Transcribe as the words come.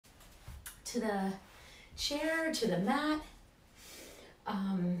to the chair, to the mat.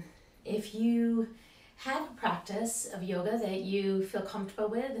 If you have a practice of yoga that you feel comfortable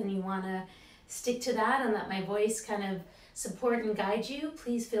with and you want to stick to that and let my voice kind of support and guide you,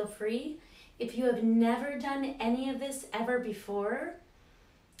 please feel free. If you have never done any of this ever before,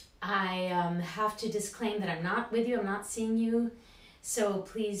 I have to disclaim that I'm not with you, I'm not seeing you, so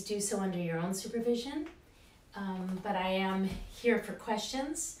please do so under your own supervision. But I am here for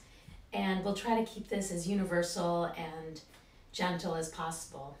questions, and we'll try to keep this as universal and gentle as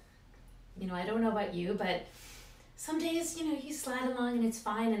possible. You know, I don't know about you, but some days, you know, you slide along and it's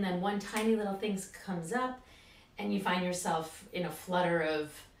fine, and then one tiny little thing comes up and you find yourself in a flutter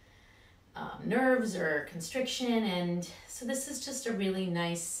of nerves or constriction. And so this is just a really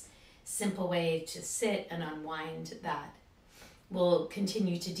nice, simple way to sit and unwind that. We'll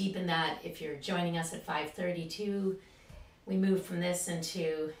continue to deepen that if you're joining us at 5:32. We move from this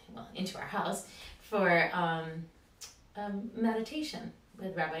into our house for meditation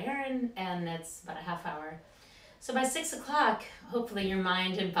with Rabbi Aaron, and it's about a half hour. So by 6 o'clock, hopefully your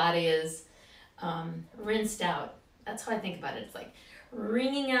mind and body is rinsed out. That's how I think about it. It's like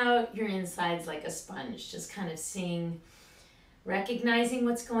wringing out your insides like a sponge, just kind of recognizing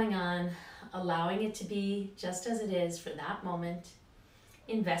what's going on, allowing it to be just as it is for that moment,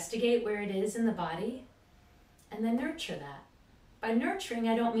 investigate where it is in the body, and then nurture that. By nurturing,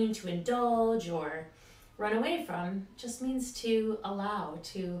 I don't mean to indulge or run away from, just means to allow,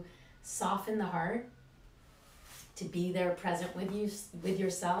 to soften the heart, to be there present with you, with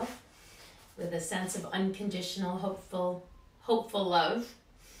yourself, with a sense of unconditional, hopeful love,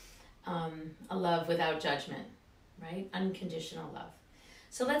 a love without judgment, right? Unconditional love.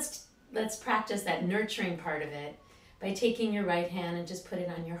 So let's practice that nurturing part of it by taking your right hand and just put it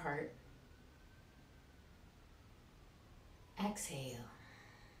on your heart. Exhale.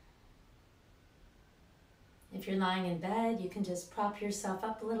 If you're lying in bed, you can just prop yourself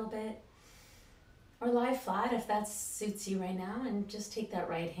up a little bit, or lie flat if that suits you right now, and just take that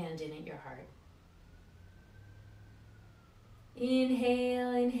right hand in at your heart.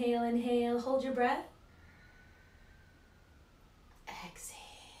 Inhale, inhale, inhale. Hold your breath. Exhale.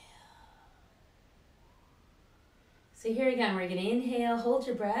 So here again, we're going to inhale, hold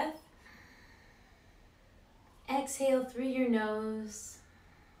your breath. Exhale through your nose.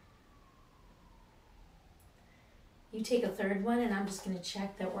 You take a third one, and I'm just going to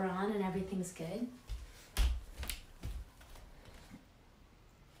check that we're on and everything's good.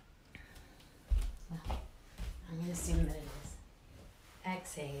 Well, I'm going to assume that it is.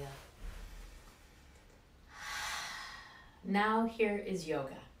 Exhale. Now here is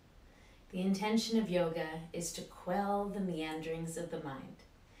yoga. The intention of yoga is to quell the meanderings of the mind.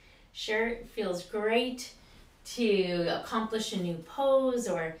 Sure, it feels great to accomplish a new pose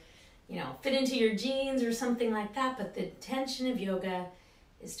or, you know, fit into your jeans or something like that, but the intention of yoga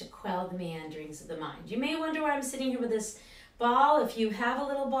is to quell the meanderings of the mind. You may wonder why I'm sitting here with this ball. If you have a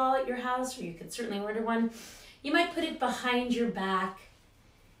little ball at your house, or you could certainly order one, you might put it behind your back,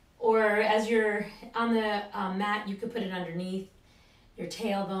 or as you're on the mat, you could put it underneath your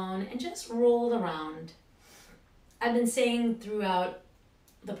tailbone and just roll around. I've been saying throughout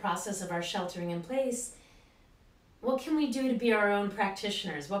the process of our sheltering in place, what can we do to be our own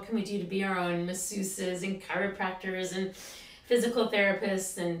practitioners? What can we do to be our own masseuses and chiropractors and physical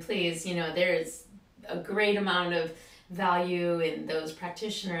therapists? And please, you know, there's a great amount of value in those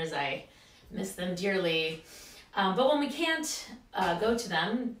practitioners. I miss them dearly. But when we can't go to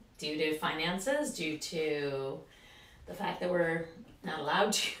them due to finances, due to the fact that we're not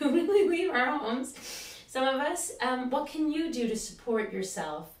allowed to really leave our homes, some of us, what can you do to support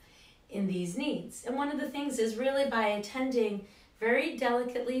yourself in these needs? And one of the things is really by attending very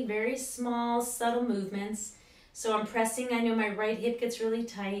delicately, very small, subtle movements. So I'm pressing, I know my right hip gets really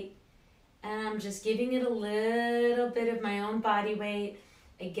tight, and I'm just giving it a little bit of my own body weight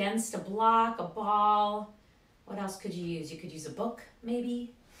against a block, a ball. What else could you use? You could use a book,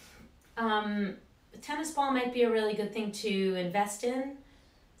 maybe. A tennis ball might be a really good thing to invest in.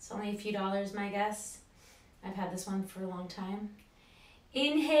 It's only a few dollars, my guess. I've had this one for a long time.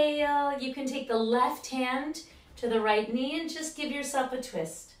 Inhale, you can take the left hand to the right knee and just give yourself a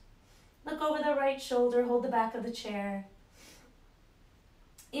twist. Look over the right shoulder, hold the back of the chair.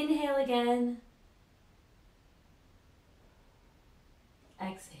 Inhale again.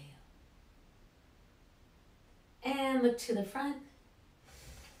 Exhale. And look to the front.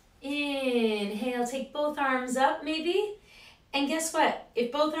 Inhale, take both arms up maybe. And guess what?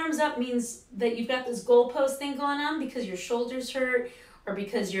 If both arms up means that you've got this goalpost thing going on because your shoulders hurt or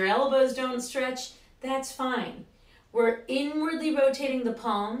because your elbows don't stretch, that's fine. We're inwardly rotating the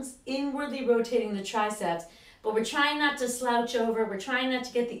palms, inwardly rotating the triceps, but we're trying not to slouch over. We're trying not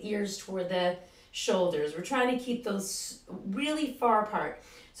to get the ears toward the shoulders. We're trying to keep those really far apart.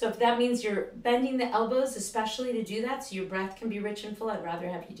 So if that means you're bending the elbows, especially to do that, so your breath can be rich and full, I'd rather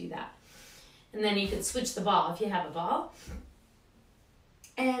have you do that. And then you can switch the ball if you have a ball.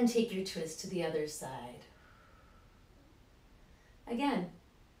 And take your twist to the other side. Again,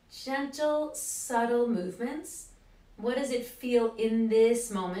 gentle, subtle movements. What does it feel in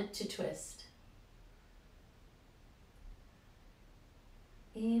this moment to twist?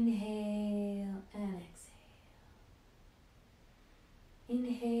 Inhale and exhale.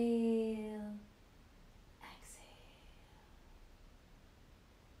 Inhale, exhale.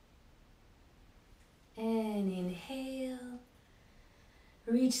 And inhale.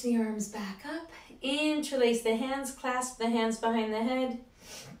 Reach the arms back up. Interlace the hands, clasp the hands behind the head.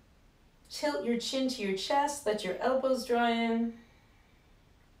 Tilt your chin to your chest, let your elbows draw in.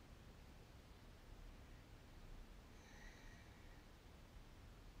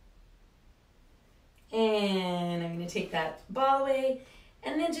 And I'm going to take that ball away.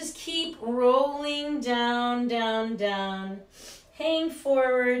 And then just keep rolling down, down, down. Hang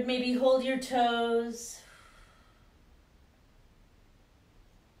forward, maybe hold your toes.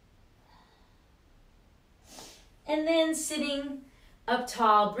 And then sitting up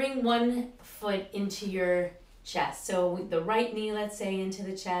tall, bring one foot into your chest. So the right knee, let's say, into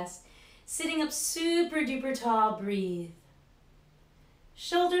the chest. Sitting up super duper tall, breathe.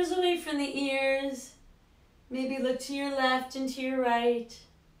 Shoulders away from the ears. Maybe look to your left and to your right.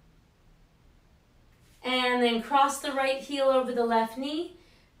 And then cross the right heel over the left knee.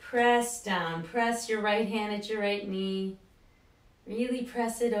 Press down. Press your right hand at your right knee. Really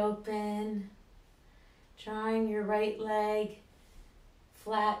press it open. Drawing your right leg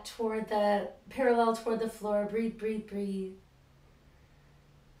flat toward the, parallel toward the floor. Breathe, breathe, breathe.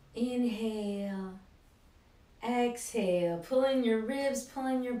 Inhale. Exhale. Pull in your ribs, pull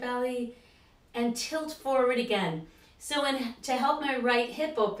in your belly, and tilt forward again. So to help my right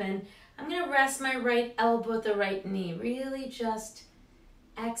hip open, I'm going to rest my right elbow at the right knee. Really just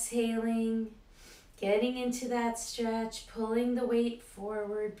exhaling, getting into that stretch, pulling the weight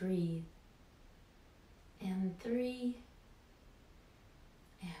forward. Breathe. And 3,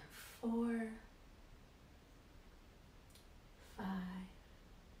 and 4, 5,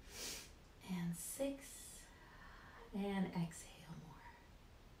 and 6, and exhale more.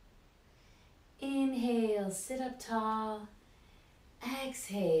 Inhale, sit up tall.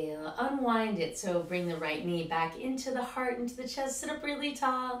 Exhale, unwind it. So bring the right knee back into the heart, into the chest. Sit up really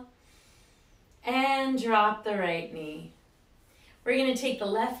tall. And drop the right knee. We're going to take the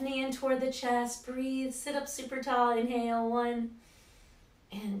left knee in toward the chest. Breathe. Sit up super tall. Inhale. 1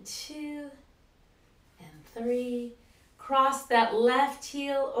 and 2 and 3. Cross that left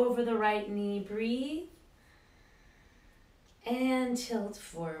heel over the right knee. Breathe. And tilt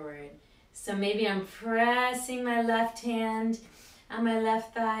forward. So maybe I'm pressing my left hand on my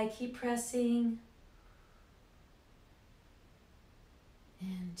left thigh. Keep pressing.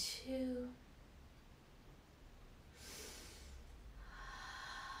 And 2.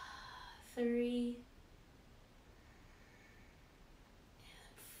 3,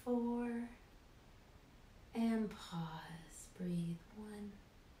 and 4, and pause. Breathe. 1,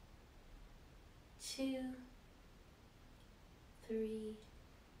 2, 3,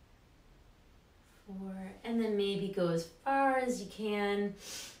 4, and then maybe go as far as you can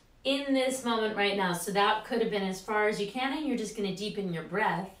in this moment right now. So that could have been as far as you can, and you're just going to deepen your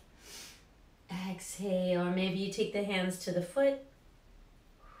breath. Exhale, or maybe you take the hands to the foot.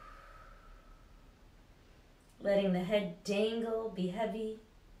 Letting the head dangle, be heavy.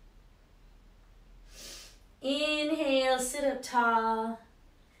 Inhale, sit up tall.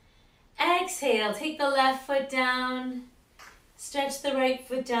 Exhale, take the left foot down. Stretch the right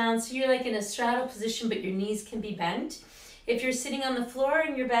foot down so you're like in a straddle position, but your knees can be bent. If you're sitting on the floor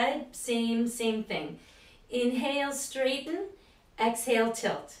in your bed, same thing. Inhale, straighten. Exhale,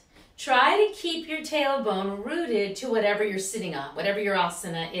 tilt. Try to keep your tailbone rooted to whatever you're sitting on, whatever your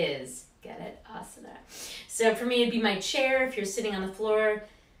asana is. Get it? Asana. So for me, it'd be my chair. If you're sitting on the floor,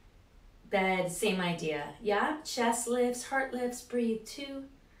 bed, same idea. Yeah? Chest lifts, heart lifts. Breathe. 2,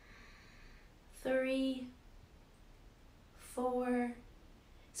 3, 4.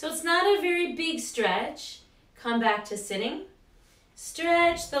 So it's not a very big stretch. Come back to sitting.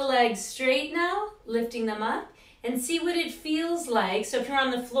 Stretch the legs straight now, lifting them up, and see what it feels like. So if you're on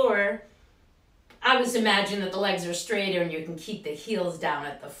the floor, I would imagine that the legs are straighter and you can keep the heels down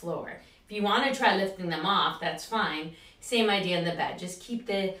at the floor. If you want to try lifting them off, that's fine. Same idea in the bed. Just keep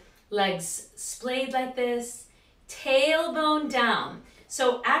the legs splayed like this. tailbone down.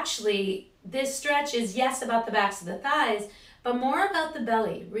 So actually, this stretch is, yes, about the backs of the thighs, but more about the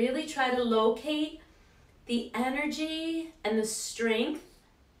belly. Really try to locate the energy and the strength,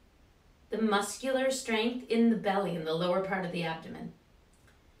 the muscular strength in the belly, in the lower part of the abdomen.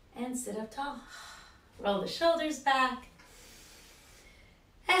 And sit up tall. Roll the shoulders back.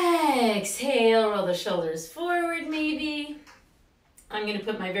 Exhale, roll the shoulders forward maybe. I'm going to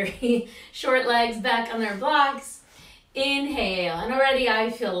put my very short legs back on their blocks. Inhale, and already I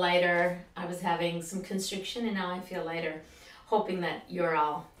feel lighter. I was having some constriction and now I feel lighter, hoping that you're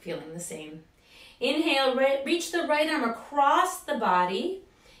all feeling the same. Inhale, reach the right arm across the body.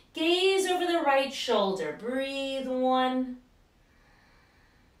 Gaze over the right shoulder. Breathe, 1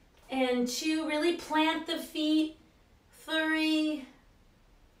 and 2. Really plant the feet. 3,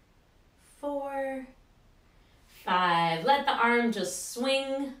 4, 5. Let the arm just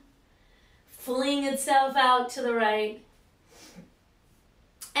swing, fling itself out to the right.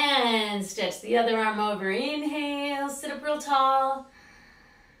 And stretch the other arm over. Inhale, sit up real tall.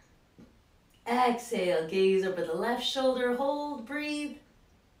 Exhale, gaze over the left shoulder. Hold, breathe.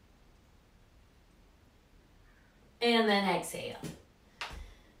 And then exhale.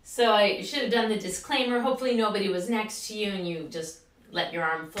 So I should have done the disclaimer. Hopefully nobody was next to you and you just let your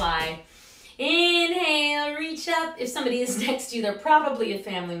arm fly. Inhale, reach up. If somebody is next to you, they're probably a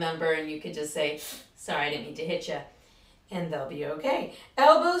family member and you could just say, sorry, I didn't mean to hit you. And they'll be okay.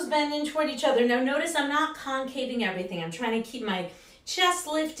 Elbows bending toward each other. Now notice I'm not concaving everything. I'm trying to keep my chest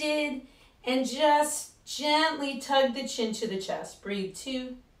lifted and just gently tug the chin to the chest. Breathe.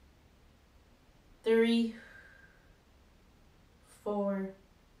 2, 3, 4,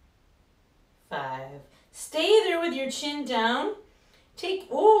 5. Stay there with your chin down. Take,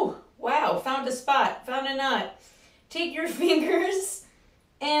 oh, wow, found a spot, found a nut. Take your fingers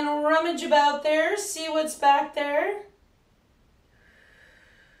and rummage about there. See what's back there.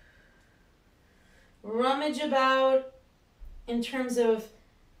 Rummage about in terms of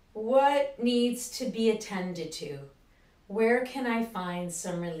what needs to be attended to. Where can I find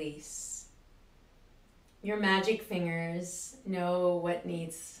some release? Your magic fingers know what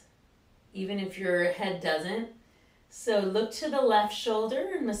needs, even if your head doesn't. So look to the left shoulder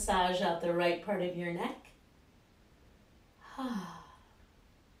and massage out the right part of your neck.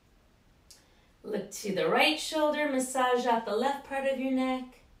 Look to the right shoulder, massage out the left part of your neck.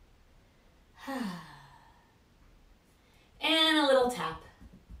 And a little tap.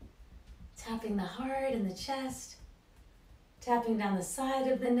 Tapping the heart and the chest. Tapping down the side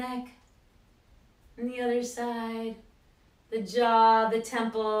of the neck. And the other side. The jaw, the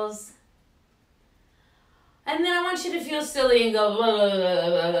temples. And then I want you to feel silly and go, blah, blah, blah,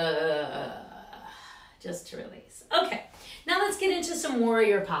 blah, blah, just to release. Okay, now let's get into some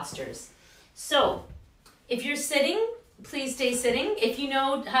warrior postures. So, if you're sitting, please stay sitting. If you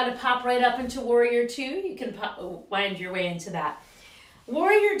know how to pop right up into warrior 2, you can wind your way into that.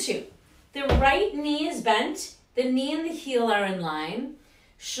 Warrior 2, the right knee is bent, the knee and the heel are in line,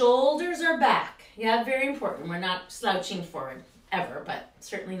 shoulders are back. Yeah, very important. We're not slouching forward ever, but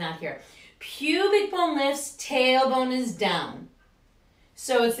certainly not here. Pubic bone lifts, tailbone is down.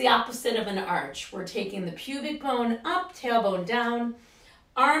 So it's the opposite of an arch. We're taking the pubic bone up, tailbone down.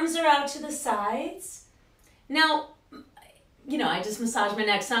 Arms are out to the sides. Now, you know, I just massage my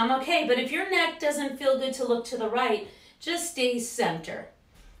neck, so I'm okay. But if your neck doesn't feel good to look to the right, just stay center.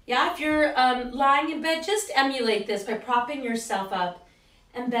 Yeah, if you're lying in bed, just emulate this by propping yourself up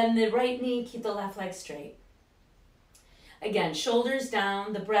and bend the right knee, keep the left leg straight. Again, shoulders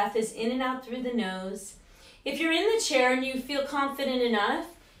down, the breath is in and out through the nose. If you're in the chair and you feel confident enough,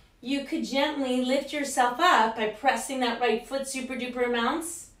 you could gently lift yourself up by pressing that right foot super duper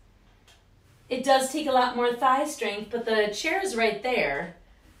amounts. It does take a lot more thigh strength, but the chair is right there.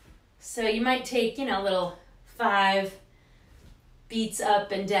 So you might take, you know, a little 5 beats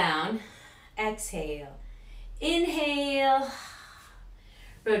up and down. Exhale. Inhale.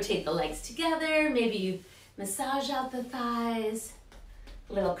 Rotate the legs together. Maybe you massage out the thighs,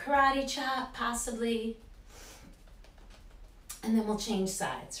 a little karate chop possibly, and then we'll change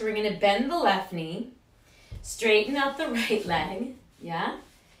sides. So we're going to bend the left knee, straighten out the right leg, yeah?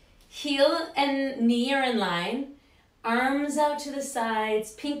 Heel and knee are in line, arms out to the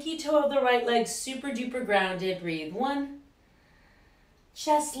sides, pinky toe of the right leg super duper grounded. Breathe. 1,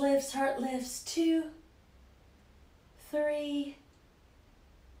 chest lifts, heart lifts. 2, 3,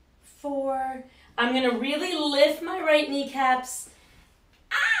 4. I'm going to really lift my right kneecaps,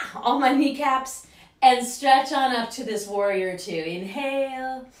 all my kneecaps, and stretch on up to this warrior 2.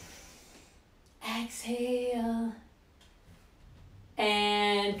 Inhale, exhale,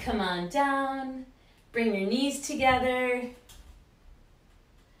 and come on down. Bring your knees together.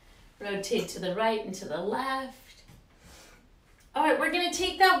 Rotate to the right and to the left. All right, we're gonna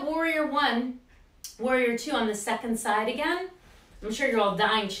take that warrior one, warrior two on the second side again. I'm sure you're all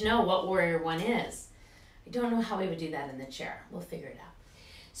dying to know what warrior one is. I don't know how we would do that in the chair. We'll figure it out.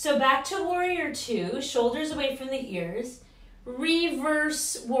 So back to warrior two, shoulders away from the ears.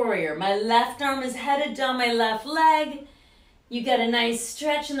 Reverse warrior. My left arm is headed down my left leg. You get a nice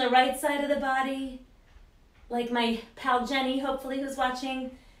stretch in the right side of the body. Like my pal Jenny, hopefully, who's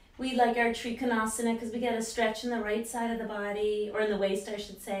watching. We like our Trikonasana because we get a stretch in the right side of the body, or in the waist, I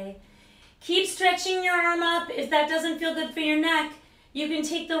should say. Keep stretching your arm up. If that doesn't feel good for your neck, you can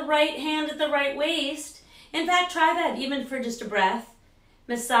take the right hand at the right waist. In fact, try that even for just a breath.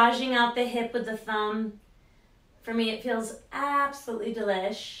 Massaging out the hip with the thumb. For me, it feels absolutely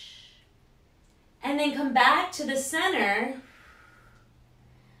delish. And then come back to the center.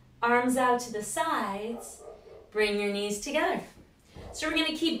 Arms out to the sides. Bring your knees together. So we're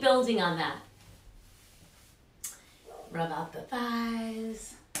going to keep building on that. Rub out the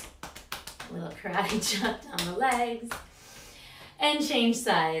thighs. A little karate chop down the legs. And change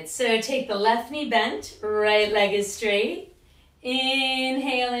sides. So take the left knee bent, right leg is straight.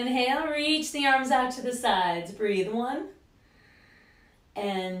 Inhale, inhale. Reach the arms out to the sides. Breathe. 1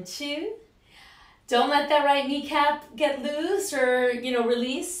 and 2. Don't let that right kneecap get loose or,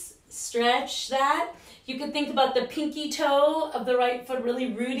 release. Stretch that. You can think about the pinky toe of the right foot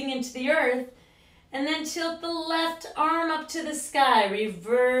really rooting into the earth. And then tilt the left arm up to the sky.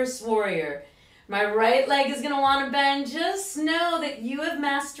 Reverse warrior. My right leg is going to want to bend. Just know that you have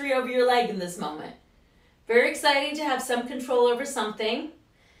mastery over your leg in this moment. Very exciting to have some control over something.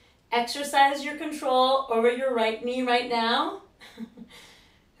 Exercise your control over your right knee right now.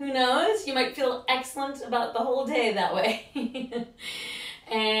 Who knows? You might feel excellent about the whole day that way.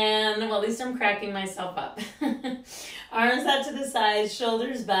 And, well, at least I'm cracking myself up. Arms out to the sides,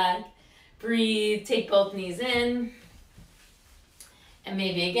 shoulders back. Breathe, take both knees in. And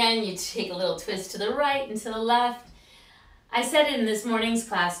maybe again, you take a little twist to the right and to the left. I said it in this morning's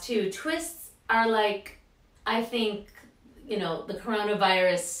class too. Twists are like, I think, the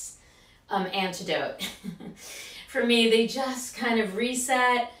coronavirus antidote. For me, they just kind of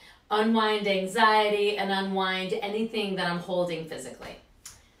reset, unwind anxiety, and unwind anything that I'm holding physically,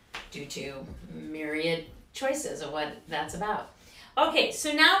 due to myriad choices of what that's about. Okay,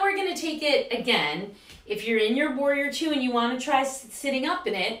 so now we're going to take it again. If you're in your warrior two and you want to try sitting up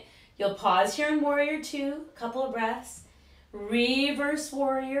in it, you'll pause here in warrior two, a couple of breaths. Reverse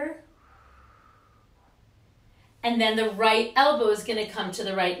warrior. And then the right elbow is going to come to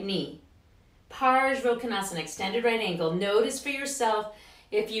the right knee. Parsvarottanasana, extended right angle. Notice for yourself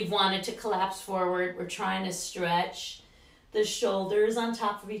if you've wanted to collapse forward. We're trying to stretch the shoulders on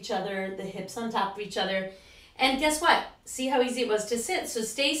top of each other, the hips on top of each other. And guess what? See how easy it was to sit. So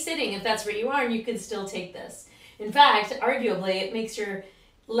stay sitting if that's where you are, and you can still take this. In fact, arguably, it makes your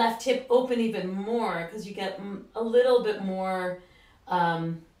left hip open even more because you get a little bit more,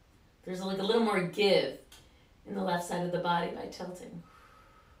 there's like a little more give in the left side of the body by tilting.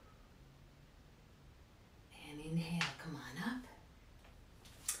 And inhale, come on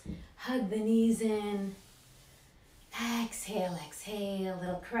up. Hug the knees in. Exhale, exhale,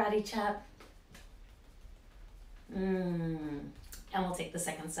 little karate chop. And we'll take the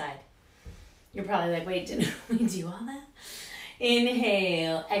second side. You're probably like, wait, didn't we do all that?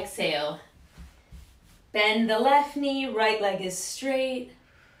 Inhale, exhale. Bend the left knee, right leg is straight.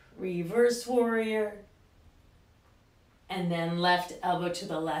 Reverse warrior. And then left elbow to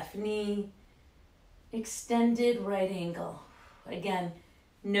the left knee. Extended right angle. Again,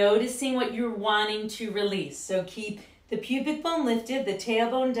 noticing what you're wanting to release. So keep the pubic bone lifted, the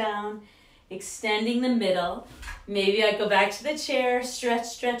tailbone down, extending the middle. Maybe I go back to the chair, stretch,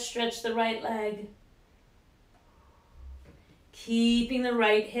 stretch, stretch the right leg. Keeping the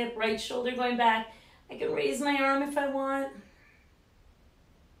right hip, right shoulder going back. I can raise my arm if I want.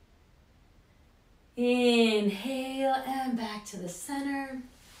 Inhale and back to the center.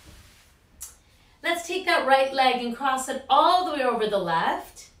 Let's take that right leg and cross it all the way over the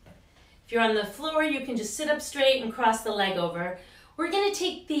left. If you're on the floor, you can just sit up straight and cross the leg over. We're going to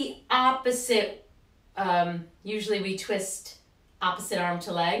take the opposite, usually we twist opposite arm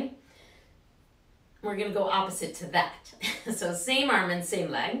to leg. We're going to go opposite to that. So same arm and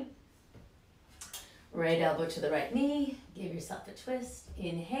same leg. Right elbow to the right knee. Give yourself a twist.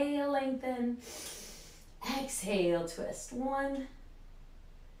 Inhale, lengthen. Exhale, twist. 1,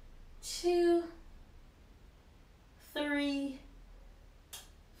 2, 3,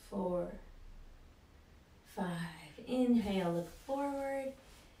 4, 5. Inhale, look forward.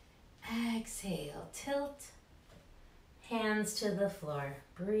 Exhale, tilt. hands to the floor.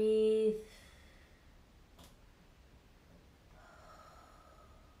 Breathe.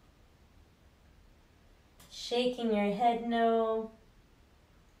 Shaking your head no.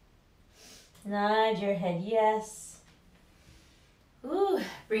 Nod your head yes. Ooh,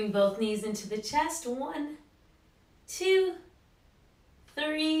 bring both knees into the chest. 1, 2,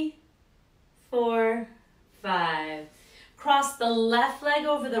 3, 4, 5. Cross the left leg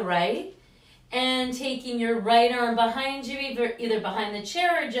over the right and taking your right arm behind you, either behind the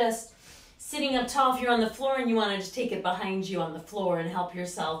chair or just sitting up tall. If you're on the floor and you want to just take it behind you on the floor and help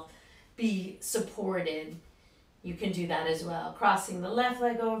yourself be supported, you can do that as well. Crossing the left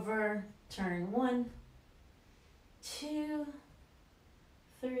leg over, turn 1, 2,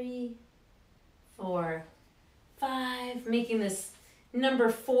 3, 4, 5. Making this number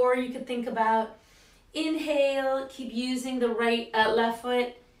 4 you could think about. Inhale, keep using the left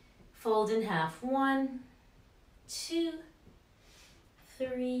foot. Fold in half. 1, 2,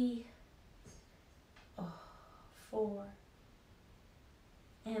 3, 4,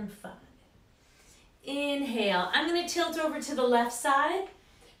 and 5. Inhale. I'm going to tilt over to the left side.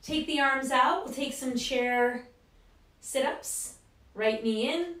 Take the arms out. We'll take some chair sit-ups. Right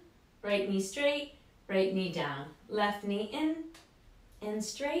knee in, right knee straight, right knee down. Left knee in and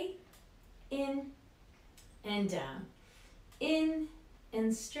straight, in and down. In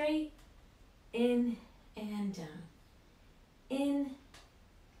and straight, in and down. In,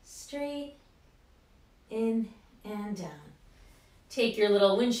 straight, in and down. Take your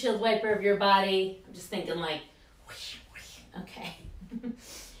little windshield wiper of your body. I'm just thinking like, whoosh, whoosh. Okay.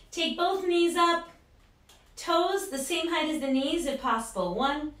 Take both knees up. Toes the same height as the knees if possible.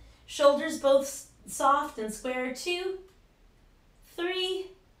 1, shoulders both soft and square. 2, 3,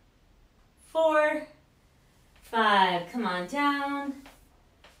 4, 5. Come on down.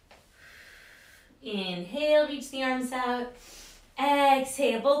 Inhale, reach the arms out.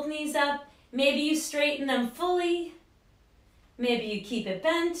 Exhale, both knees up. Maybe you straighten them fully. Maybe you keep it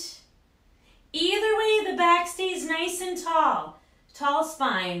bent. Either way, the back stays nice and tall. Tall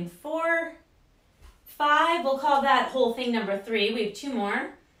spine. 4, 5, we'll call that whole thing number 3. We have 2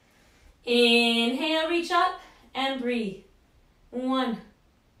 more. Inhale, reach up and breathe. 1,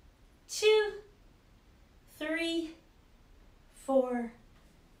 2, 3, 4,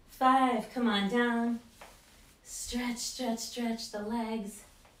 5. Come on down. Stretch, stretch, stretch the legs.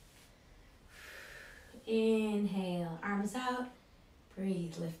 Inhale, arms out.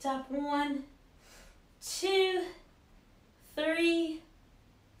 Breathe, lift up. 1, 2, 3,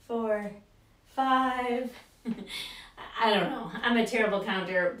 4, 5. I don't know. I'm a terrible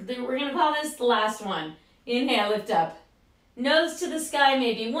counter. We're going to call this the last one. Inhale, lift up. Nose to the sky,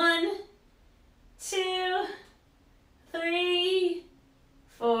 maybe. 1, 2, 3,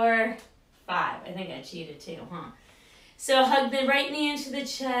 4, 5. I think I cheated too, huh? So hug the right knee into the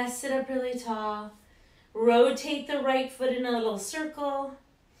chest. Sit up really tall. Rotate the right foot in a little circle.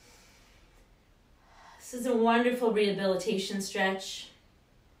 This is a wonderful rehabilitation stretch.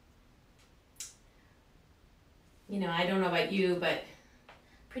 You know, I don't know about you, but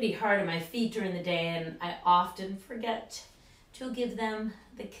pretty hard on my feet during the day, and I often forget to give them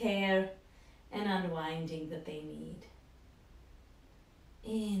the care and unwinding that they need.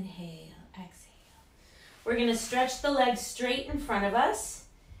 Inhale, exhale. We're going to stretch the legs straight in front of us.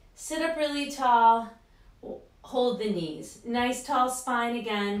 Sit up really tall. Hold the knees. Nice tall spine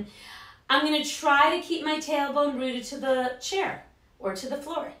again. I'm going to try to keep my tailbone rooted to the chair or to the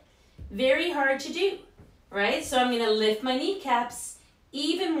floor. Very hard to do, right? So I'm going to lift my kneecaps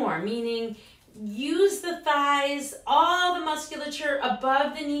even more, meaning use the thighs, all the musculature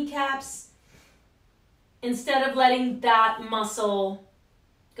above the kneecaps, instead of letting that muscle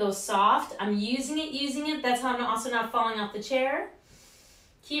go soft. I'm using it. That's how I'm also not falling off the chair.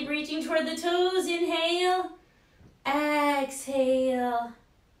 Keep reaching toward the toes. Inhale, exhale,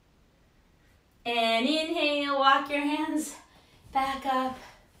 and inhale. Walk your hands back up.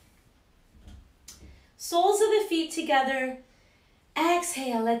 Soles of the feet together.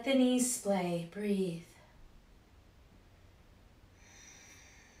 Exhale, let the knees splay. Breathe.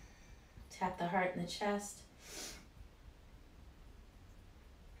 Tap the heart in the chest.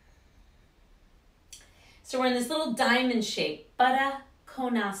 So we're in this little diamond shape, Baddha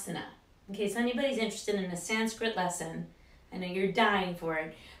Konasana. In case anybody's interested in a Sanskrit lesson, I know you're dying for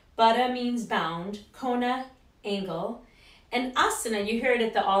it. Baddha means bound, Kona, angle, and asana, you hear it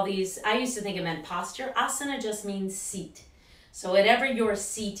at all these, I used to think it meant posture. Asana just means seat. So whatever your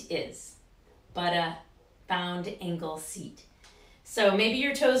seat is, Baddha, bound, angle, seat. So maybe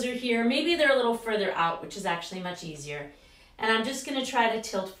your toes are here, maybe they're a little further out, which is actually much easier. And I'm just gonna try to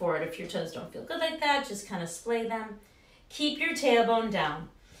tilt forward. If your toes don't feel good like that, just kind of splay them. Keep your tailbone down.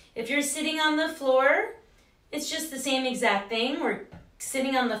 If you're sitting on the floor, it's just the same exact thing. We're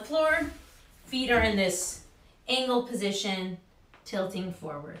sitting on the floor, feet are in this angle position, tilting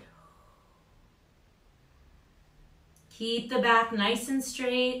forward. Keep the back nice and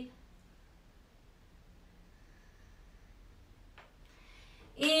straight.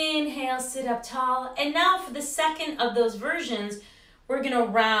 Inhale, sit up tall. And now for the second of those versions, we're gonna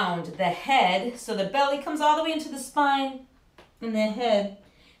round the head. So the belly comes all the way into the spine and the head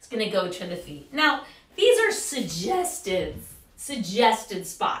is gonna go to the feet. Now, these are suggested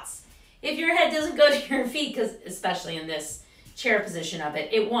spots. If your head doesn't go to your feet, because especially in this chair position of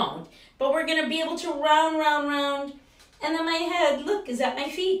it, it won't. But we're gonna be able to round, round, round. And then my head, look, is at my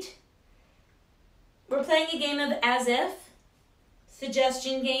feet. We're playing a game of as if.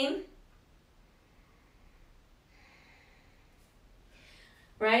 Suggestion game,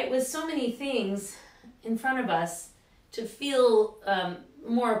 right? With so many things in front of us to feel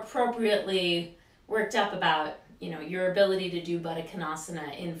more appropriately worked up about, you know, your ability to do Baddha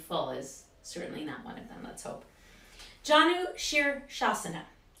Konasana in full is certainly not one of them, let's hope. Janu Shirshasana,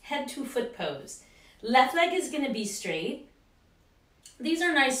 head to foot pose. Left leg is going to be straight. These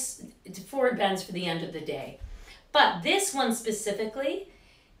are nice forward bends for the end of the day. But this one specifically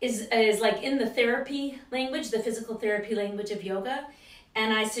is like in the therapy language, the physical therapy language of yoga.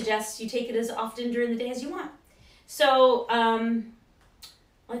 And I suggest you take it as often during the day as you want. So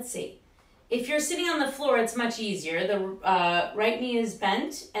let's see. If you're sitting on the floor, it's much easier. The right knee is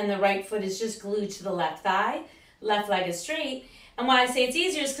bent and the right foot is just glued to the left thigh. Left leg is straight. And why I say it's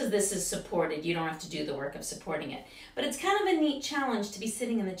easier is because this is supported. You don't have to do the work of supporting it. But it's kind of a neat challenge to be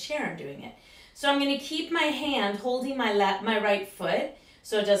sitting in the chair and doing it. So I'm going to keep my hand holding my right foot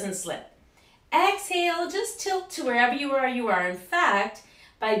so it doesn't slip. Exhale, just tilt to wherever you are. In fact,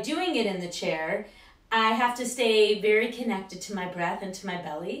 by doing it in the chair, I have to stay very connected to my breath and to my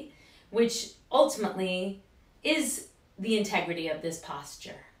belly, which ultimately is the integrity of this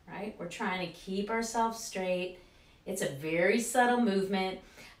posture, right? We're trying to keep ourselves straight. It's a very subtle movement.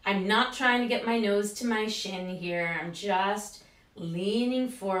 I'm not trying to get my nose to my shin here. I'm just leaning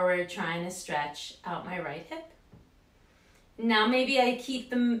forward, trying to stretch out my right hip. Now maybe I keep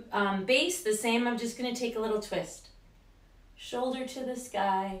the base the same. I'm just going to take a little twist. Shoulder to the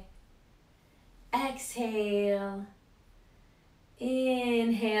sky. Exhale.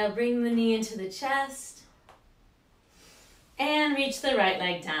 Inhale, bring the knee into the chest. And reach the right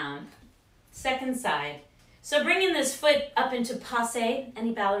leg down. Second side. So bringing this foot up into passe.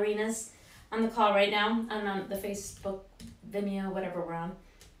 Any ballerinas on the call right now? I'm on the Facebook, Vimeo, whatever we're on.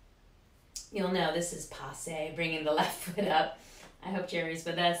 You'll know this is passe, bringing the left foot up. I hope Jerry's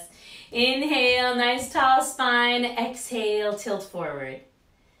with us. Inhale, nice tall spine. Exhale, tilt forward.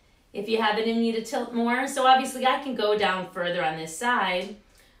 If you have it in you to tilt more, so obviously I can go down further on this side.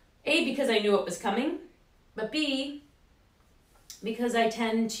 A, because I knew it was coming, but B, because I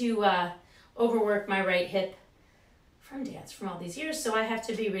tend to overwork my right hip from dance from all these years, so I have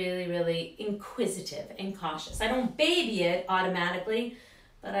to be really, really inquisitive and cautious. I don't baby it automatically,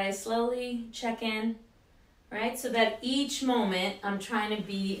 but I slowly check in, right? So that each moment I'm trying to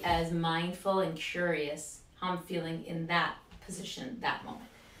be as mindful and curious how I'm feeling in that position, that moment.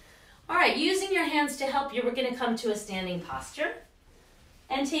 All right, using your hands to help you, we're gonna come to a standing posture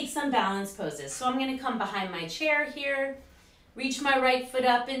and take some balance poses. So I'm gonna come behind my chair here, reach my right foot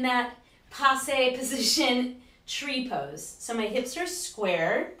up in that passe position, tree pose. So my hips are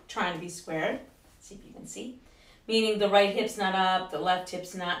squared, trying to be squared. Let's see if you can see. Meaning the right hip's not up, the left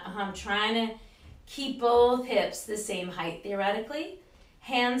hip's not. I'm trying to keep both hips the same height theoretically.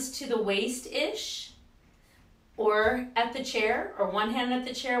 Hands to the waist-ish or at the chair, or one hand at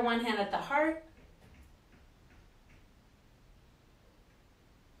the chair, one hand at the heart.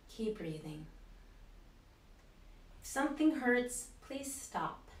 Keep breathing. If something hurts, please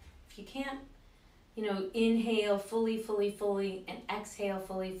stop. If you can't, inhale fully, and exhale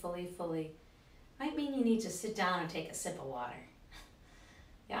fully. Might mean you need to sit down and take a sip of water.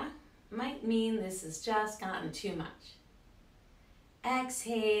 Yeah? Might mean this has just gotten too much.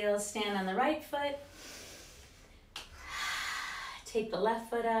 Exhale, stand on the right foot. Take the left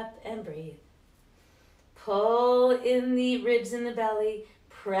foot up and breathe. Pull in the ribs in the belly.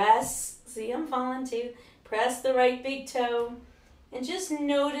 Press, see I'm falling too. Press the right big toe and just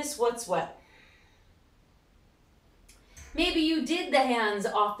notice what's what. Maybe you did the hands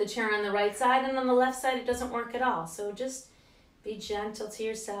off the chair on the right side and on the left side it doesn't work at all. So just be gentle to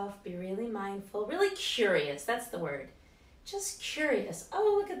yourself, be really mindful, really curious, that's the word. Just curious.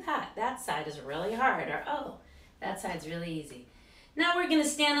 Oh, look at that. That side is really hard. Or, oh, that side's really easy. Now we're going to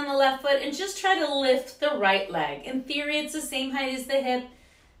stand on the left foot and just try to lift the right leg. In theory, it's the same height as the hip,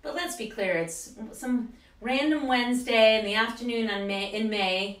 but let's be clear, it's some random Wednesday in the afternoon in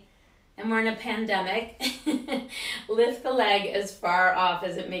May, and we're in a pandemic. Lift the leg as far off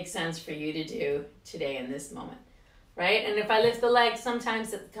as it makes sense for you to do today in this moment, right? And if I lift the leg,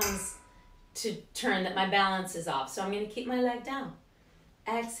 sometimes it comes to turn that my balance is off. So I'm going to keep my leg down.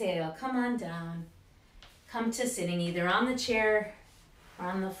 Exhale, come on down. Come to sitting either on the chair or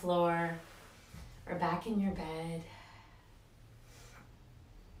on the floor or back in your bed.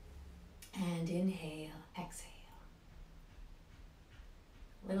 And inhale, exhale.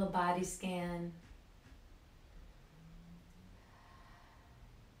 Little body scan.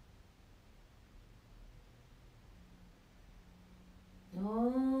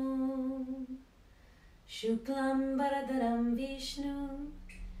 Om Shuklam Baradaram Vishnu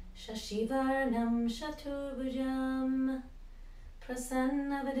Shashivarnam Shaturbhujam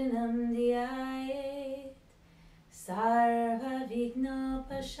Prasannavadinam Dhyayet Sarva Vigna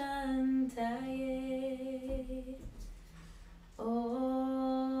Pashantaye.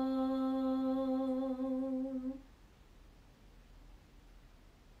 Om.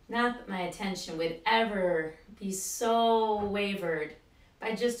 Not that my attention would ever be so wavered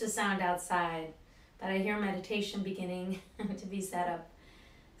by just a sound outside, but I hear meditation beginning to be set up.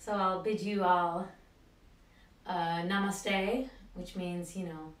 So I'll bid you all namaste, which means,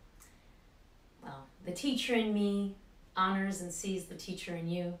 well, the teacher in me honors and sees the teacher in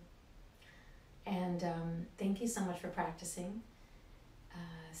you. And thank you so much for practicing.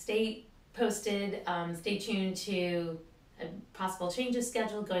 Stay posted, stay tuned to a possible change of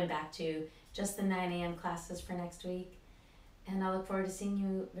schedule, going back to just the 9 a.m. classes for next week. And I look forward to seeing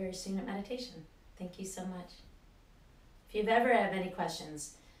you very soon at meditation. Thank you so much. If you've ever have any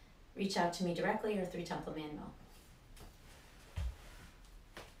questions, reach out to me directly or through Temple Manual.